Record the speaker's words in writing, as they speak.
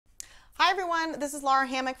Hi everyone, this is Laura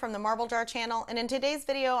Hammock from the Marble Jar channel, and in today's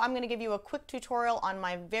video I'm going to give you a quick tutorial on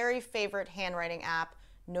my very favorite handwriting app,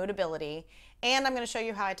 Notability, and I'm going to show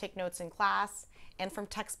you how I take notes in class and from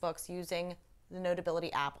textbooks using the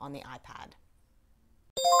Notability app on the iPad.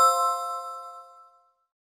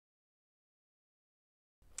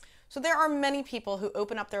 So there are many people who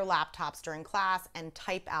open up their laptops during class and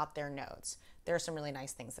type out their notes. There are some really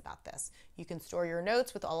nice things about this. You can store your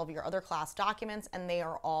notes with all of your other class documents and they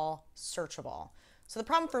are all searchable. So the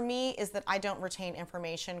problem for me is that I don't retain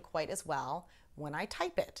information quite as well when I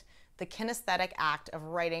type it. The kinesthetic act of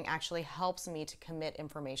writing actually helps me to commit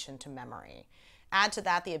information to memory. Add to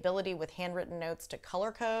that the ability with handwritten notes to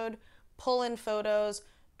color code, pull in photos,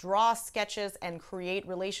 draw sketches, and create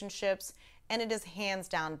relationships, and it is hands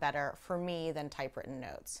down better for me than typewritten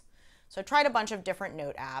notes. So I tried a bunch of different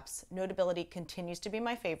note apps. Notability continues to be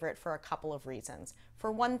my favorite for a couple of reasons.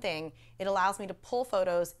 For one thing, it allows me to pull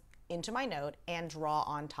photos into my note and draw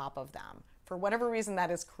on top of them. For whatever reason,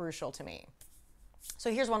 that is crucial to me.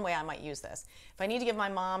 So here's one way I might use this. If I need to give my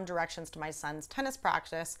mom directions to my son's tennis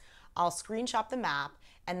practice, I'll screenshot the map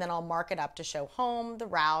and then I'll mark it up to show home, the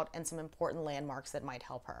route, and some important landmarks that might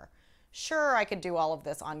help her. Sure, I could do all of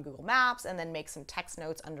this on Google Maps and then make some text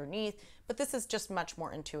notes underneath, but this is just much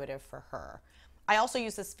more intuitive for her. I also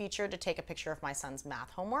use this feature to take a picture of my son's math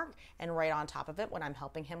homework and write on top of it when I'm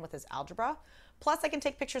helping him with his algebra. Plus, I can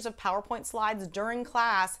take pictures of PowerPoint slides during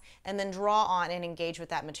class and then draw on and engage with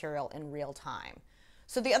that material in real time.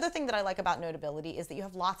 So the other thing that I like about Notability is that you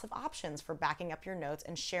have lots of options for backing up your notes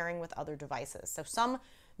and sharing with other devices. So some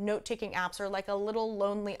note-taking apps are like a little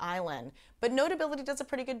lonely island, but Notability does a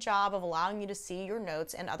pretty good job of allowing you to see your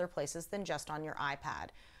notes in other places than just on your iPad.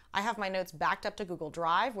 I have my notes backed up to Google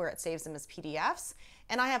Drive where it saves them as PDFs,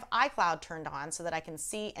 and I have iCloud turned on so that I can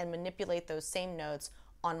see and manipulate those same notes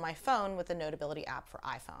on my phone with the Notability app for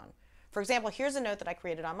iPhone. For example, here's a note that I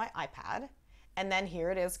created on my iPad, and then here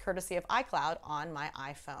it is courtesy of iCloud on my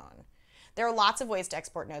iPhone. There are lots of ways to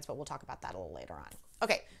export notes, but we'll talk about that a little later on.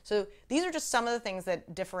 Okay, so these are just some of the things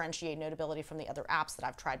that differentiate Notability from the other apps that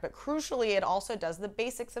I've tried, but crucially it also does the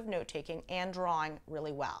basics of note-taking and drawing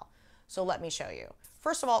really well. So let me show you.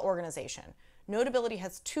 First of all, organization. Notability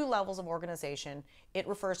has two levels of organization. It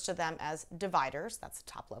refers to them as dividers, that's the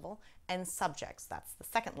top level, and subjects, that's the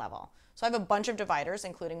second level. So I have a bunch of dividers,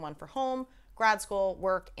 including one for home, grad school,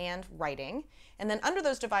 work, and writing. And then under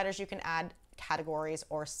those dividers, you can add categories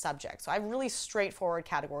or subjects. So I have really straightforward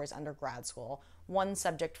categories under grad school, one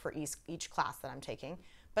subject for each class that I'm taking.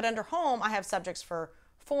 But under home, I have subjects for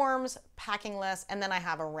forms, packing lists, and then I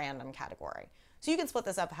have a random category. So you can split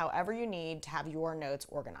this up however you need to have your notes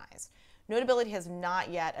organized. Notability has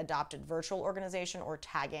not yet adopted virtual organization or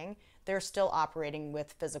tagging. They're still operating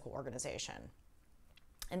with physical organization.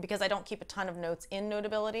 And because I don't keep a ton of notes in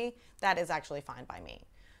Notability, that is actually fine by me.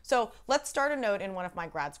 So let's start a note in one of my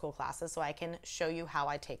grad school classes so I can show you how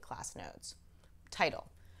I take class notes. Title.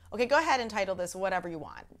 Okay, go ahead and title this whatever you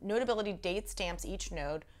want. Notability date stamps each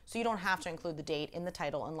note, so you don't have to include the date in the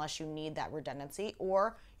title unless you need that redundancy,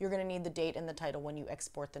 or you're going to need the date in the title when you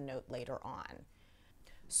export the note later on.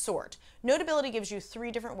 Sort. Notability gives you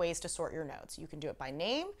three different ways to sort your notes. You can do it by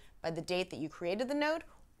name, by the date that you created the note,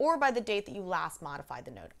 or by the date that you last modified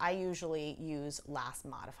the note. I usually use last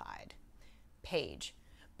modified. Page.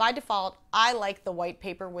 By default, I like the white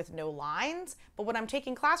paper with no lines, but when I'm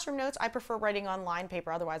taking classroom notes, I prefer writing on lined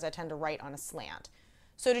paper, otherwise I tend to write on a slant.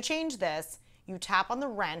 So to change this, you tap on the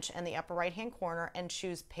wrench in the upper right-hand corner and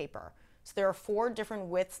choose paper. So there are 4 different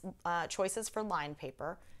width choices for lined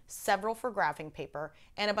paper, several for graphing paper,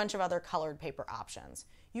 and a bunch of other colored paper options.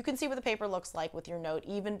 You can see what the paper looks like with your note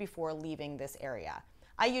even before leaving this area.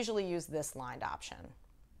 I usually use this lined option.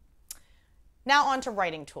 Now on to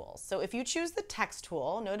writing tools. So if you choose the text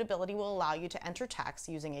tool, Notability will allow you to enter text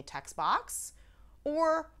using a text box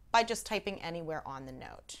or by just typing anywhere on the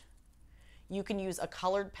note. You can use a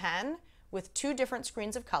colored pen with 2 different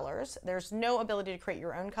screens of colors. There's no ability to create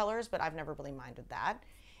your own colors, but I've never really minded that.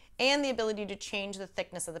 And the ability to change the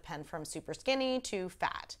thickness of the pen from super skinny to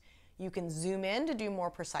fat. You can zoom in to do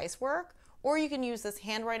more precise work, or you can use this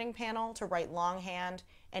handwriting panel to write longhand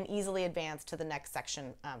and easily advance to the next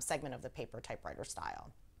segment of the paper typewriter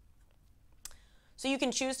style. So you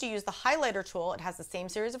can choose to use the highlighter tool. It has the same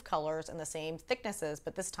series of colors and the same thicknesses,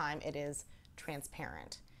 but this time it is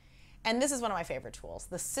transparent. And this is one of my favorite tools.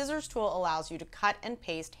 The scissors tool allows you to cut and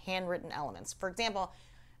paste handwritten elements. For example,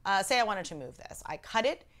 say I wanted to move this. I cut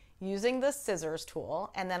it using the scissors tool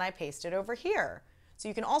and then I paste it over here. So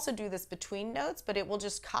you can also do this between notes, but it will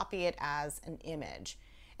just copy it as an image.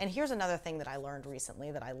 And here's another thing that I learned recently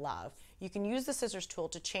that I love. You can use the scissors tool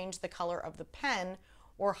to change the color of the pen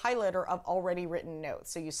or highlighter of already written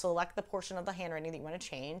notes. So you select the portion of the handwriting that you want to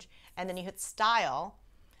change, and then you hit Style,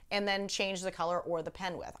 and then change the color or the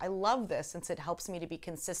pen width. I love this since it helps me to be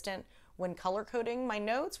consistent when color coding my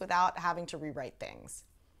notes without having to rewrite things.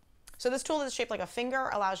 So this tool that's shaped like a finger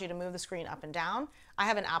allows you to move the screen up and down. I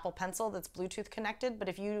have an Apple Pencil that's Bluetooth connected, but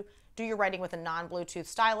if you do your writing with a non-Bluetooth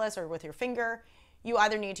stylus or with your finger, you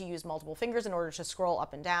either need to use multiple fingers in order to scroll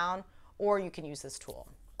up and down, or you can use this tool.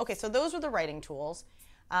 Okay, so those were the writing tools.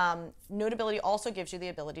 Notability also gives you the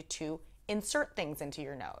ability to insert things into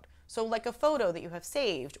your note. So like a photo that you have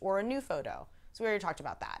saved or a new photo. So we already talked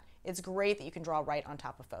about that. It's great that you can draw right on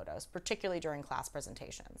top of photos, particularly during class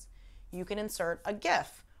presentations. You can insert a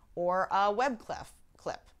GIF or a web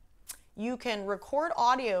clip. You can record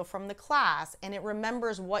audio from the class and it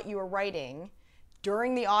remembers what you were writing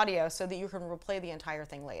during the audio so that you can replay the entire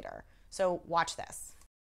thing later. So watch this.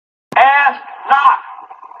 Ask not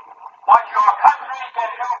what your country can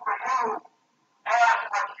do for you,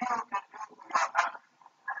 ask what you can do for your country.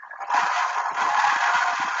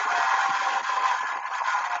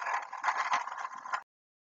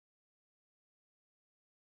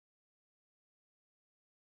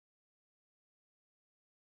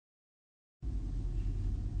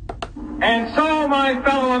 And so, my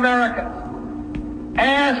fellow Americans,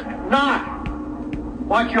 ask not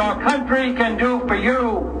what your country can do for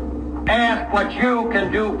you, ask what you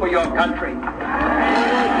can do for your country.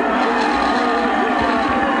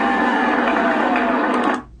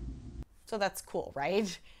 So that's cool,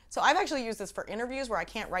 right? So I've actually used this for interviews where I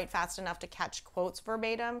can't write fast enough to catch quotes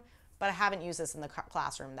verbatim, but I haven't used this in the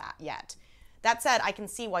classroom yet. That said, I can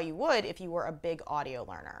see why you would if you were a big audio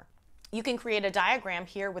learner. You can create a diagram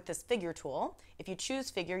here with this figure tool. If you choose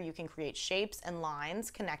figure, you can create shapes and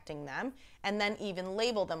lines connecting them, and then even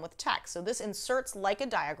label them with text. So this inserts like a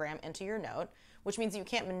diagram into your note, which means you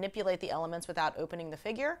can't manipulate the elements without opening the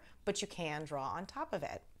figure, but you can draw on top of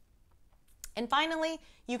it. And finally,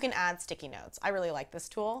 you can add sticky notes. I really like this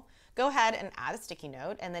tool. Go ahead and add a sticky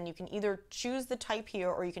note, and then you can either choose the type here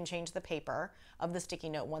or you can change the paper of the sticky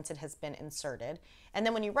note once it has been inserted. And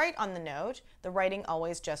then when you write on the note, the writing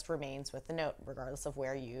always just remains with the note, regardless of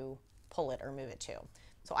where you pull it or move it to.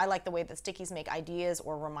 So I like the way that stickies make ideas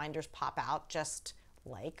or reminders pop out just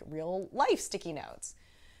like real life sticky notes.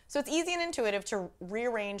 So it's easy and intuitive to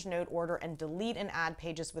rearrange note order and delete and add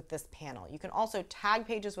pages with this panel. You can also tag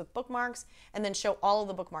pages with bookmarks and then show all of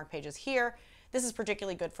the bookmark pages here. This is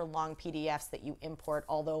particularly good for long PDFs that you import,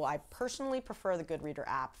 although I personally prefer the Goodreader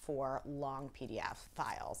app for long PDF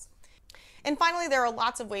files. And finally, there are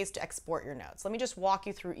lots of ways to export your notes. Let me just walk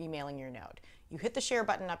you through emailing your note. You hit the share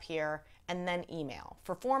button up here and then email.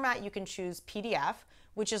 For format, you can choose PDF,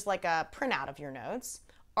 which is like a printout of your notes,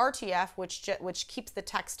 RTF, which keeps the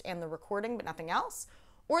text and the recording but nothing else,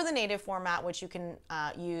 or the native format, which you can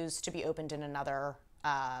use to be opened in another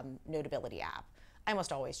Notability app. I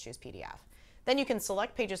almost always choose PDF. Then you can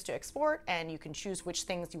select pages to export, and you can choose which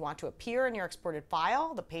things you want to appear in your exported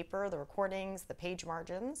file, the paper, the recordings, the page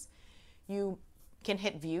margins. You can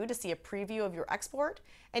hit view to see a preview of your export,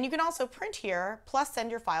 and you can also print here, plus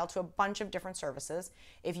send your file to a bunch of different services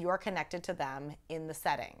if you are connected to them in the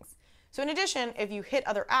settings. So in addition, if you hit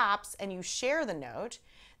other apps and you share the note,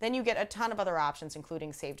 then you get a ton of other options,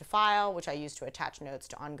 including save to file, which I use to attach notes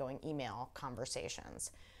to ongoing email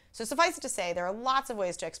conversations. So suffice it to say, there are lots of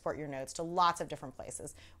ways to export your notes to lots of different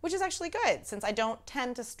places, which is actually good since I don't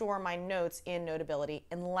tend to store my notes in Notability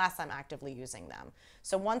unless I'm actively using them.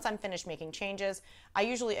 So once I'm finished making changes, I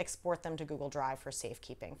usually export them to Google Drive for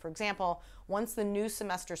safekeeping. For example, once the new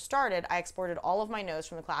semester started, I exported all of my notes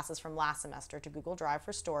from the classes from last semester to Google Drive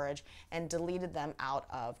for storage and deleted them out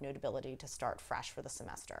of Notability to start fresh for the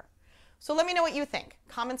semester. So let me know what you think.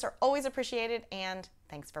 Comments are always appreciated, and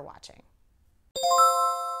thanks for watching.